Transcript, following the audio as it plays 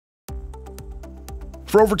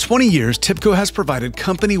For over 20 years, TIBCO has provided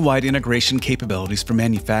company-wide integration capabilities for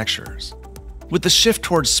manufacturers. With the shift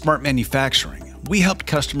towards smart manufacturing, we helped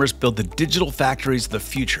customers build the digital factories of the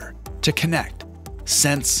future to connect,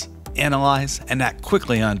 sense, analyze, and act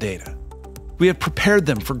quickly on data. We have prepared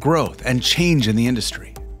them for growth and change in the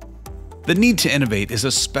industry. The need to innovate is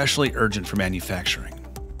especially urgent for manufacturing.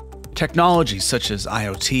 Technologies such as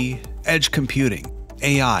IoT, edge computing,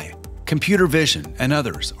 AI, computer vision, and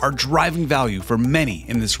others are driving value for many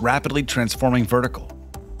in this rapidly transforming vertical.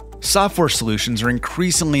 Software solutions are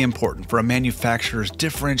increasingly important for a manufacturer's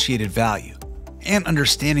differentiated value, and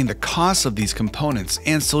understanding the costs of these components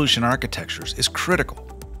and solution architectures is critical.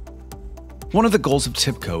 One of the goals of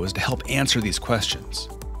TIBCO is to help answer these questions.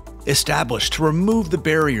 Established to remove the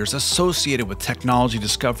barriers associated with technology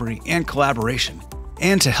discovery and collaboration,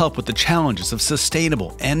 and to help with the challenges of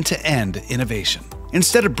sustainable end-to-end innovation.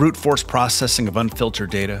 Instead of brute force processing of unfiltered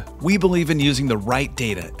data, we believe in using the right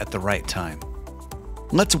data at the right time.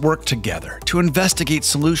 Let's work together to investigate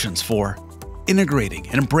solutions for integrating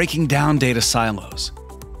and breaking down data silos,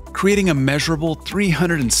 creating a measurable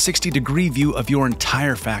 360-degree view of your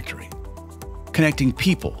entire factory, connecting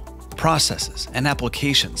people, processes, and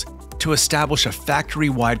applications to establish a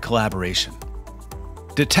factory-wide collaboration,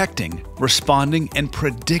 detecting, responding, and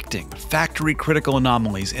predicting factory-critical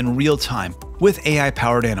anomalies in real time with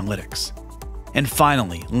AI-powered analytics, and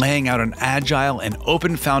finally, laying out an agile and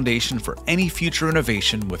open foundation for any future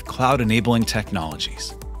innovation with cloud-enabling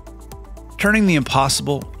technologies. Turning the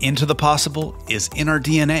impossible into the possible is in our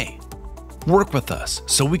DNA. Work with us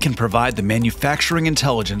so we can provide the manufacturing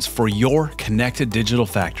intelligence for your connected digital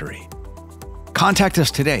factory. Contact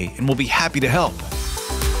us today and we'll be happy to help.